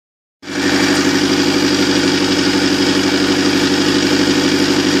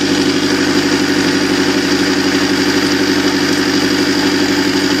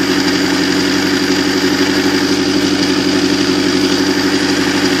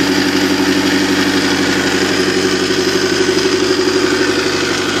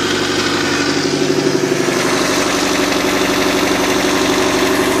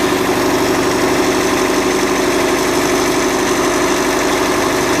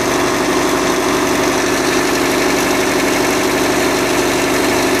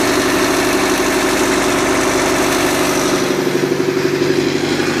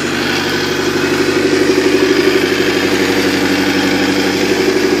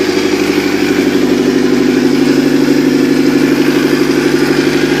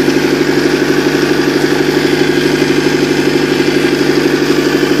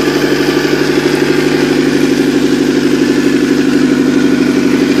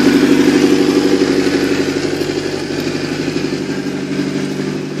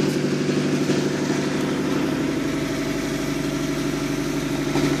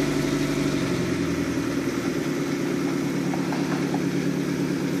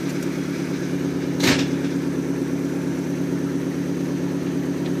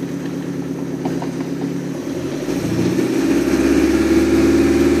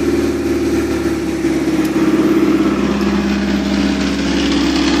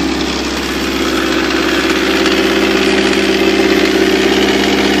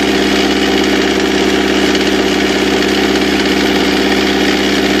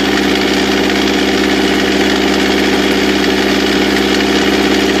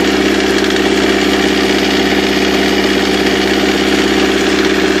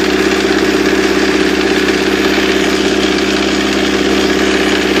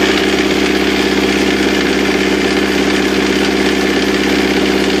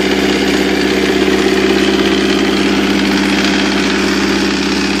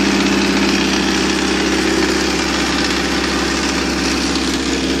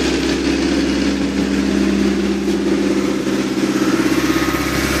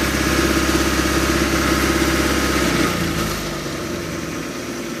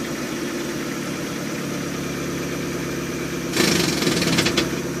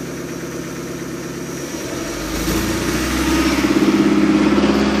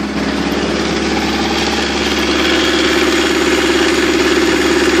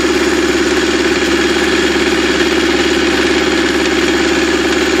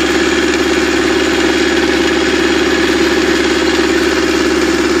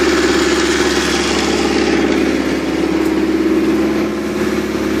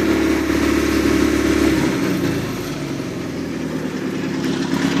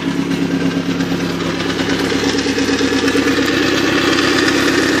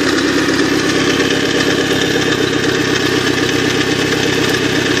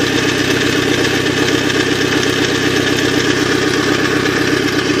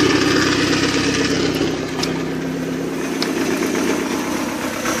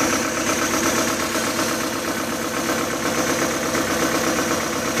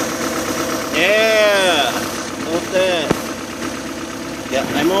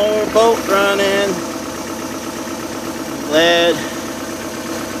Got my motorboat running. Glad.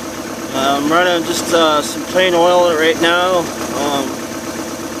 I'm running just some plain oil right now.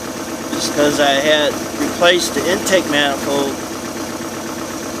 Just because I had replaced the intake manifold.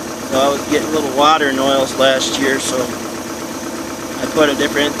 So I was getting little water in oils last year, so I put a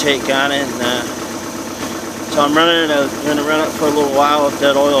different intake on it. And, so I'm going to run it for a little while with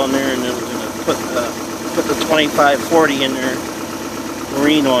that oil in there, and then I'm going to put the 2540 in there,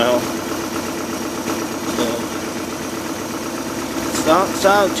 marine oil. So it don't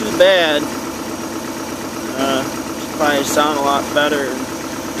sound too bad. It'll probably sound a lot better and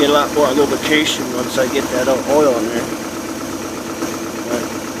get a lot more lubrication once I get that oil in there. But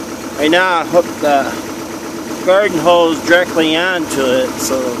right now I hooked the garden hose directly onto it,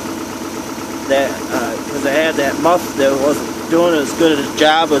 so that because I had that muff that wasn't doing as good a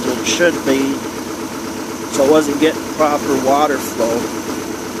job as it should be, so it wasn't getting proper water flow.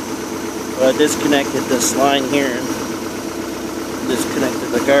 So I disconnected this line here and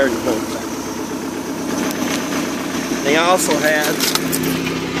disconnected the garden hose. They also had,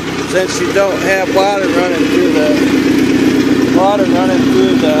 since you don't have water running through the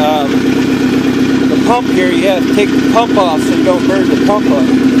pump here, you have to take the pump off so you don't burn the pump up.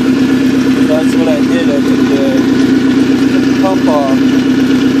 That's what I did. I took the pump off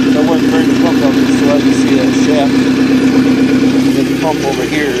so I wouldn't burn the pump up. So I can see that shaft with the pump over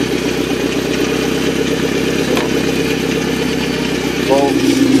here. Bolts,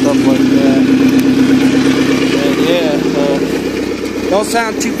 stuff like that. And yeah, don't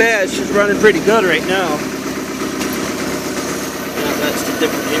sound too bad. It's just running pretty good right now. That's the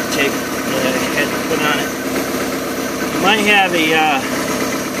different intake that I had to put on it. I might have a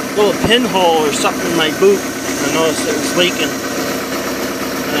little pinhole or something in my boot. I noticed it was leaking.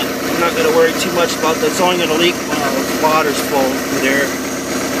 I'm not going to worry too much about that. It's only going to leak while the water's full through there.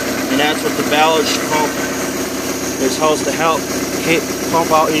 And that's what the ballast pump is supposed to help pump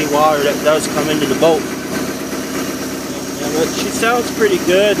out any water that does come into the boat. But she sounds pretty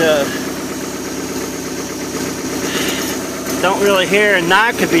good. Don't really hear a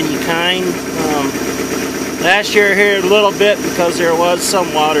knock of any kind. Last year I heard a little bit because there was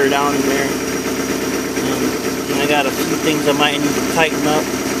some water down in there. And I got a few things I might need to tighten up.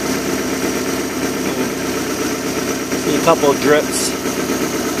 See a couple of drips.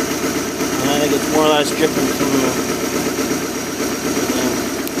 I think it's more or less dripping from the...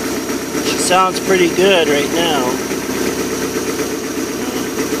 She sounds pretty good right now.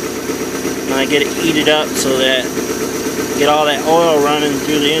 And I get it heated up so that get all that oil running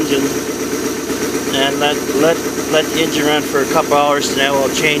through the engine, and let the engine run for a couple hours, and that will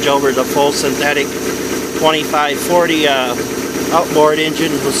change over to full synthetic 2540 outboard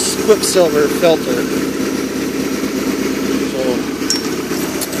engine with quicksilver filter. So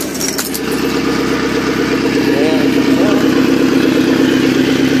yeah,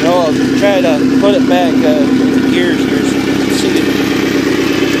 I'll try to put it back in the gears here so you can see it.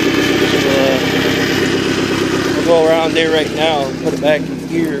 Go around there right now and put it back in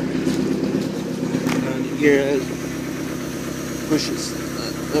gear. The gear pushes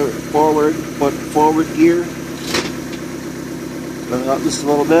forward, put forward gear. Put it up just a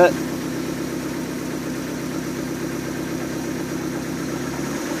little bit.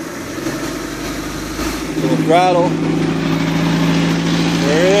 Little throttle.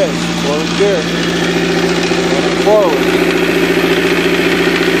 There it is, forward gear. Forward.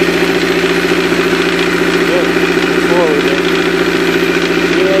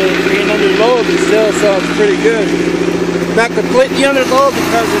 Being under load, it still sounds pretty good. Not completely under load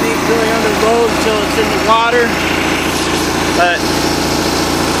because it ain't really under load until it's in the water, but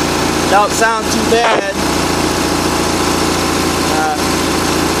don't sound too bad.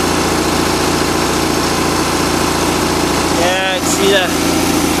 Yeah, I can see that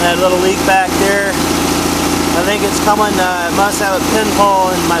little leak back there. I think it's coming. I must have a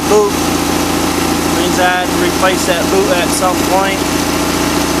pinhole in my boot. Means I had to replace that boot at some point.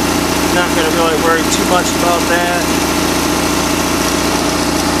 Not going to really worry too much about that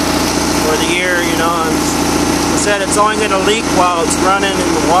for the year, you know. I said it's only going to leak while it's running in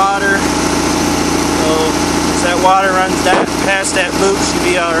the water. So as that water runs past that boot, should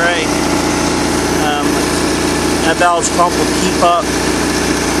be all right. That ballast pump will keep up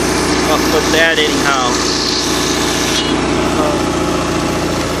with that anyhow.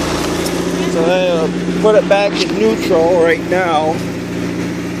 So I'll put it back in neutral right now,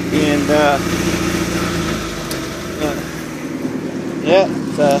 and yeah,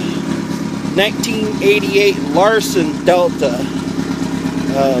 it's a 1988 Larson Delta.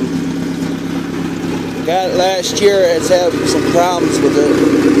 Got it last year. It's had some problems with it.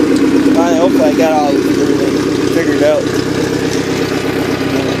 Finally, hopefully I got all everything figured out.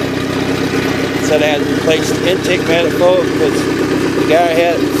 Said I had to replace the intake manifold because the guy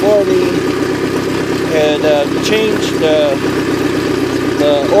had it before me had changed the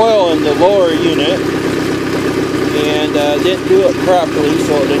oil in the lower unit and didn't do it properly,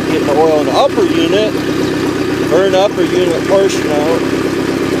 so it didn't get the oil in the upper unit, burn the upper unit portion out,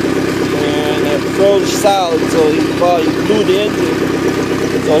 and it froze solid, so he blew the engine.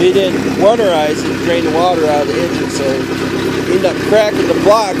 So he didn't winterize it, drain the water out of the engine, so he ended up cracking the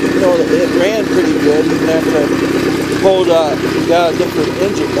block, even though it ran pretty good, even after I got a different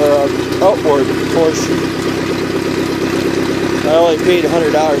engine, outboard portion. I only paid $100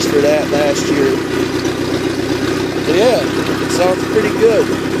 for that last year. But yeah, it sounds pretty good.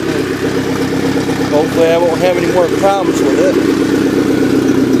 Hopefully I won't have any more problems with it.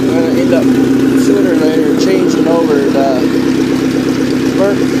 I'm going to end up sooner or later changing over that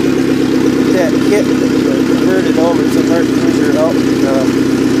kit, converted over to Merc Cruiser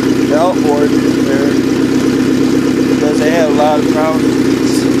the outboard there, because they had a lot of problems with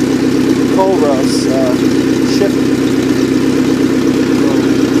these Cobras shifting.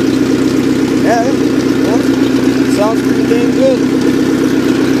 Yeah, well, sounds pretty dang good.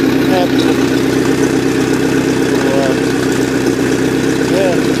 I'm happy with it.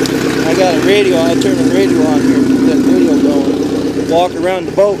 Yeah, I got a radio. I turned the radio on here to keep that video going. Walk around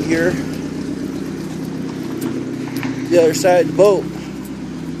the boat here. The other side of the boat.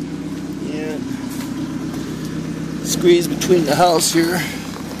 Yeah. Squeeze between the house here.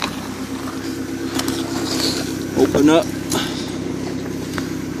 Open up.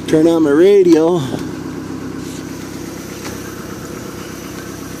 Turn on my radio.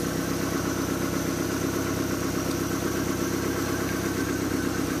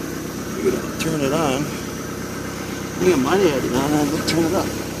 Turn it on. Yeah, might have it on. Let's turn it up.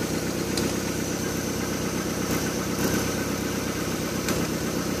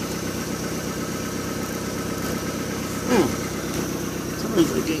 For some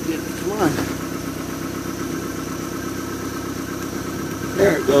reason I can't get it. Come on.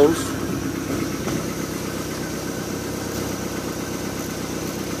 There it goes.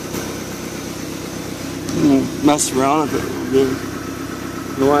 Mess around with it a little bit.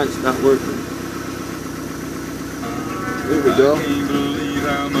 You know why it's not working? There we go. I can't believe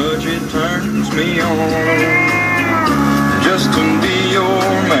how much it turns me on just to be your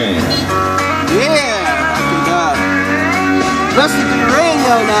man. Yeah, I can listen to the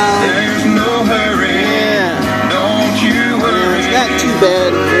radio now. There's no hurry. Yeah. Don't you worry. It's not too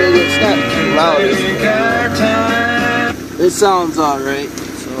bad. It's not too loud. Take our time. It sounds alright.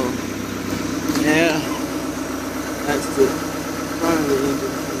 So, yeah. That's the front of the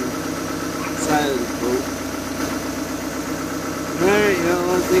engine from the side of the boat. Alright, well,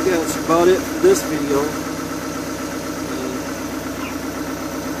 I think that's about it for this video.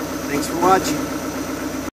 Thanks for watching.